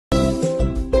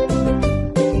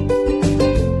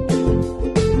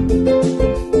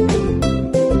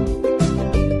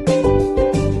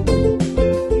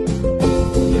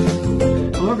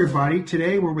everybody.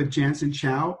 Today we're with Jansen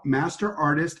Chow, Master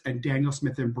Artist and Daniel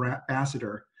Smith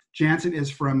Ambassador. Jansen is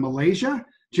from Malaysia.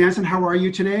 Jansen, how are you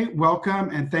today? Welcome,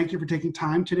 and thank you for taking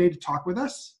time today to talk with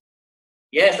us.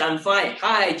 Yes, I'm fine.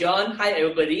 Hi, John. Hi,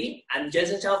 everybody. I'm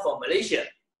Jansen Chow from Malaysia.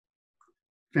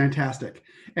 Fantastic.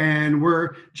 And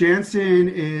Jansen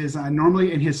is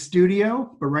normally in his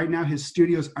studio, but right now his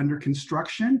studio is under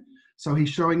construction. So he's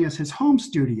showing us his home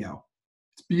studio.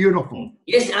 It's beautiful.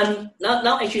 Yes, I'm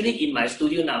now actually in my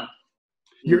studio now.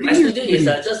 My studio is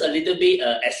just a little bit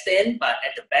extend, but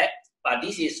at the back. But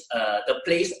this is the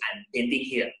place I'm painting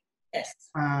here. Yes.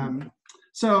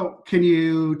 So can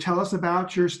you tell us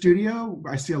about your studio?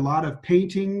 I see a lot of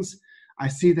paintings. I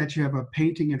see that you have a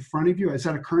painting in front of you. Is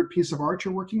that a current piece of art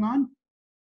you're working on?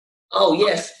 Oh,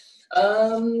 yes.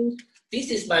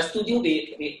 This is my studio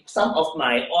with some of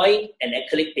my oil and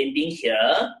acrylic painting here,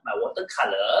 my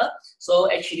watercolor.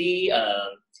 So actually,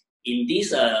 in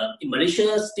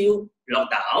Malaysia, still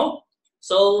lockdown.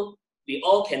 So we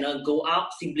all cannot go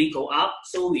out, simply go out.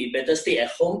 So we better stay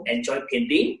at home, enjoy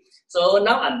painting. So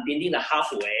now I'm painting the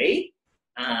halfway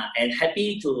and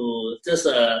happy to just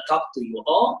talk to you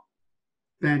all.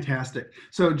 Fantastic.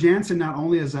 So Jansen not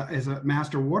only is a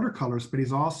master watercolorist, but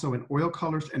he's also an oil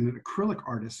colorist and an acrylic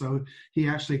artist. So he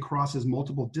actually crosses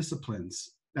multiple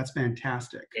disciplines. That's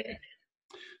fantastic. Okay.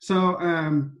 So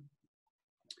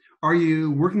are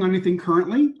you working on anything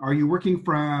currently? Are you working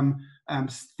from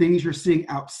things you're seeing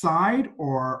outside,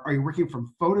 or are you working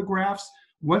from photographs?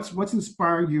 What's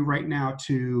inspiring you right now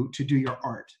to do your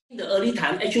art? In the early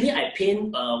time, actually, I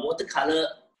paint watercolor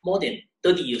more than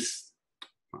 30 years.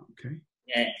 Okay.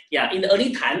 Yeah, in the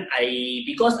early time,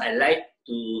 because I like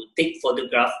to take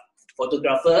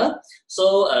photographer.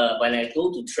 So when I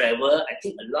go to travel, I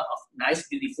take a lot of nice,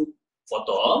 beautiful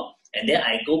photo, and then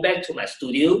I go back to my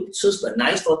studio, choose a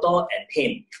nice photo and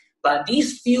paint. But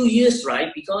these few years,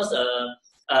 right, because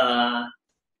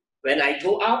when I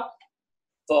go out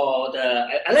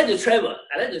I like to travel.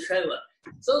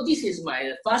 So this is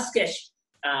my first sketch.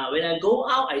 When I go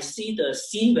out, I see the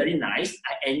scene very nice.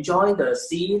 I enjoy the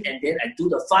scene, and then I do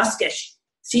the fast sketch.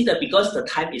 See that because the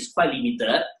time is quite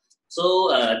limited. So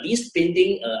this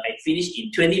painting I finished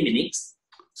in 20 minutes.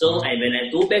 So when I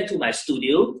go back to my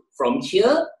studio, from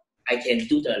here I can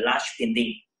do the large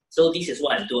painting. So this is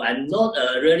what I do. I'm not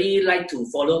really like to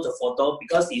follow the photo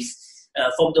because it's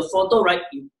from the photo, right?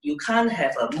 You can't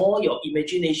have more your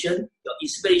imagination, your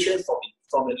inspiration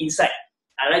from your inside.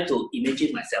 I like to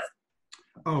imagine myself.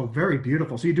 Oh, very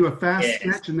beautiful. So you do a fast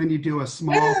sketch, and then you do a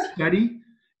small study,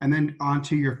 and then on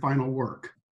to your final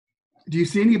work. Do you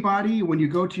see anybody when you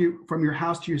go from your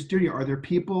house to your studio? Are there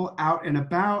people out and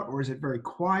about, or is it very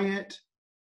quiet?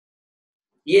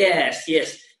 Yes.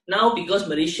 Now because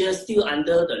Malaysia is still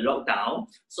under the lockdown,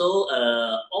 so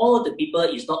all the people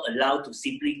is not allowed to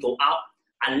simply go out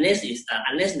unless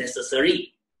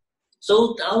necessary.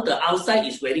 So now the outside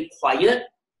is very quiet,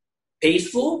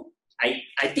 peaceful.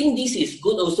 I think this is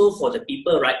good also for the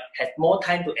people, right? Have more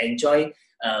time to enjoy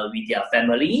with their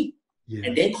family,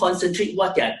 and then concentrate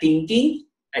what they are thinking.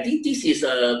 I think this is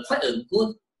quite a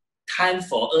good time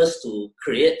for us to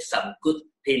create some good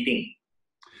painting.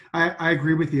 I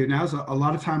agree with you. Now's a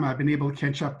lot of time I've been able to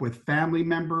catch up with family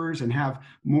members and have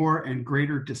more and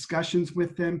greater discussions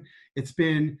with them. It's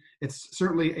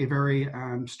certainly a very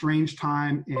strange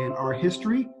time in our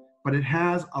history, but it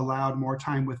has allowed more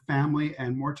time with family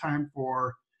and more time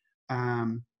for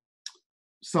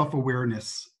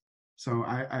self-awareness. So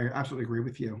I absolutely agree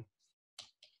with you.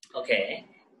 Okay.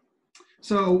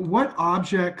 So what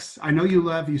objects, I know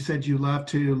you said you love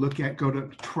to go to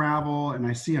travel, and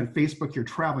I see on Facebook you're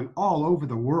traveling all over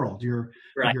the world. You're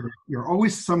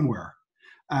always somewhere.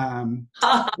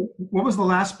 What was the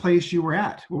last place you were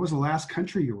at? What was the last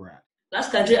country you were at?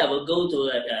 Last country I will go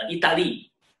to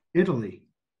Italy. Italy.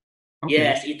 Okay.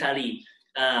 Yes, Italy.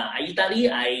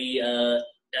 Italy, I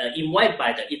invited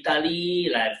by the Italy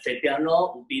like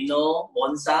Fabiano, Urbino,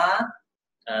 Monza,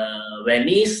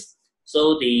 Venice.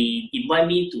 So they invite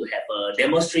me to have a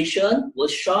demonstration,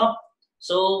 workshop.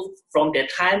 So from that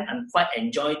time, I'm quite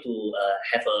enjoy to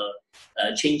have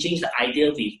changing the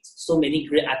idea with so many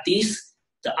great artists,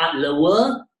 the art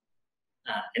lover,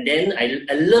 and then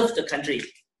I love the country.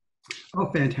 Oh,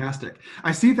 fantastic.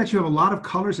 I see that you have a lot of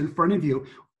colors in front of you.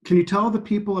 Can you tell the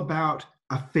people about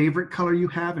a favorite color you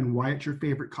have and why it's your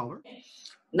favorite color?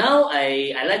 Now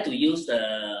I like to use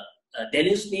the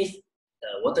Daniel Smith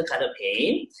watercolor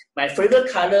paint. My favorite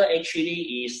color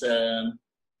actually is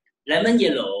lemon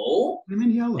yellow.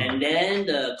 And then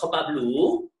the copper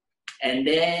blue. And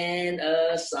then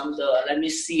let me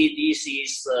see, this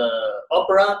is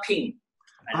opera pink.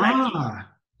 I like it.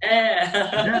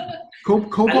 Yeah. Unless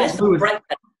Cobalt the blue is, bright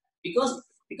color,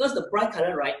 because the bright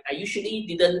color, right? I usually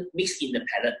didn't mix in the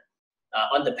palette.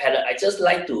 On the palette, I just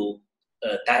like to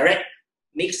direct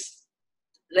mix,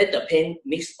 let the paint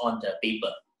mix on the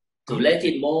paper to let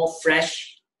it more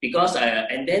fresh. Because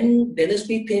and then Daniel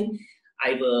Smith paint,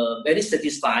 I'm very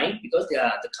satisfied because they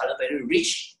are the color very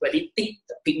rich, very thick.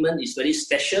 The pigment is very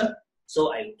special,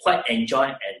 so I quite enjoy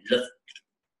and love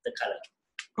the color.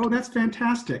 oh, that's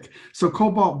fantastic. So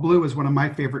cobalt blue is one of my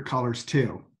favorite colors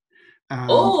too.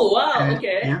 Oh wow! And,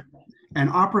 Okay. yeah, and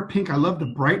opera pink. I love the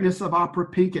brightness of opera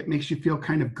pink. It makes you feel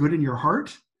kind of good in your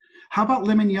heart. How about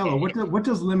lemon yellow? What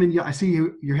does lemon yellow? I see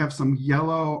you have some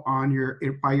yellow on your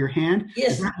by your hand.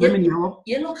 Yes, is that lemon yellow?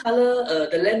 Yellow color.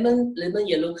 The lemon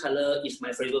yellow color is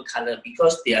my favorite color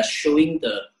because they are showing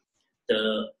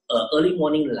the early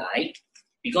morning light.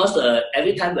 Because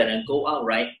every time when I go out,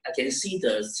 right, I can see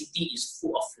the city is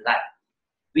full of light.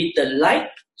 With the light,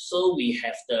 so we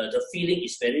have the feeling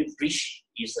is very rich,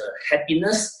 is a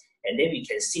happiness, and then we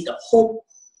can see the hope.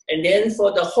 And then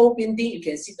for the whole painting, you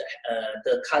can see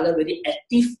the color very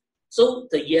active. So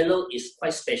the yellow is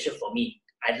quite special for me.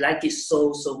 I like it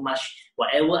so much.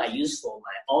 Whatever I use for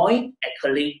my oil,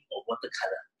 acrylic, or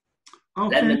watercolor. Oh,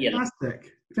 Lemon fantastic!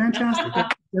 Yellow. Fantastic.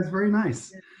 That's very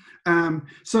nice.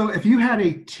 So if you had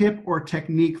a tip or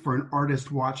technique for an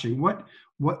artist watching, what,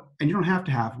 and you don't have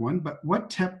to have one, but what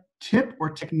tip or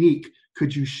technique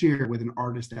could you share with an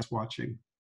artist that's watching?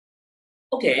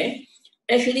 Okay,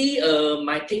 actually,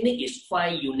 my technique is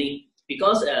quite unique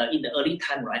because in the early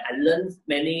time, right, I learned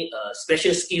many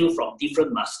special skills from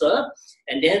different master,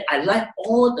 and then I like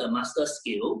all the master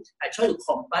skill. I try to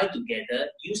combine together,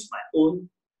 use my own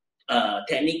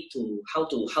technique to how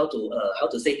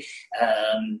to say.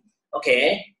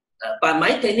 But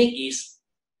my technique is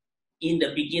in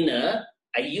the beginner,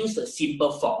 I use a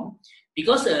simple form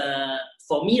because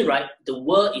for me, right, the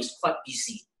world is quite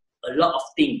busy, a lot of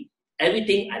things,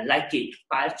 everything I like it,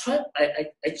 but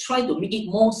I try to make it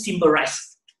more simplified.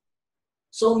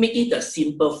 So make it a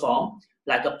simple form,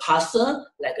 like a puzzle,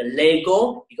 like a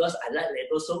Lego, because I like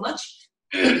Lego so much,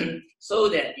 so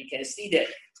that you can see that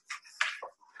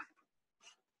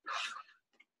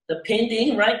the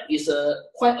painting, right, is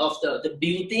quite of the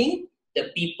building,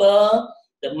 the people,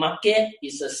 the market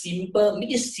is a simple,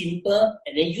 make it simple,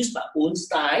 and then use my own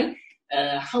style.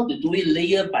 How to do it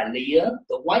layer by layer.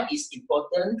 The white is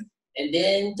important, and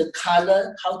then the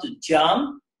color, how to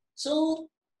jump. So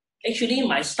actually,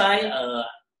 my style,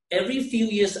 every few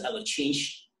years I will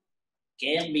change.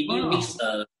 Okay, maybe mix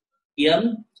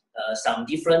some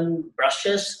different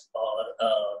brushes or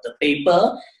the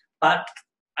paper, but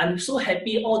I'm so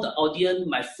happy all the audience,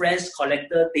 my friends,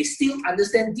 collector, they still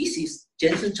understand this is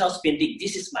Jansen Chow's painting.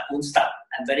 This is my own style.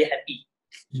 I'm very happy.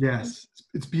 Yes,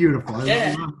 it's beautiful.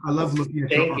 I love looking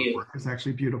at your artwork. It's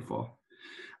actually beautiful.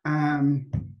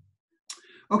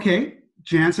 Okay,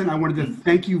 Jansen, I wanted to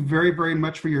thank you very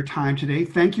much for your time today.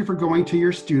 Thank you for going to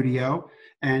your studio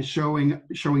and showing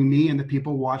me and the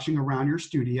people watching around your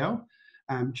studio.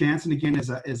 Jansen, again,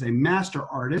 is a master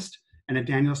artist and a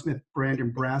Daniel Smith brand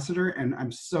ambassador, and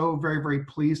I'm so very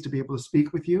pleased to be able to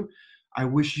speak with you. I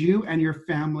wish you and your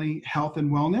family health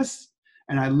and wellness,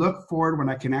 and I look forward when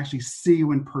I can actually see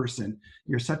you in person.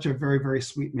 You're such a very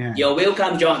sweet man. You're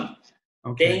welcome, John.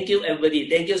 Okay. Thank you, everybody.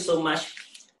 Thank you so much.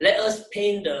 Let us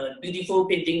paint the beautiful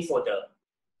painting for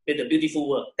the beautiful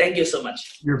world. Thank you so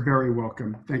much. You're very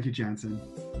welcome. Thank you, Jansen.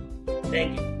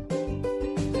 Thank you.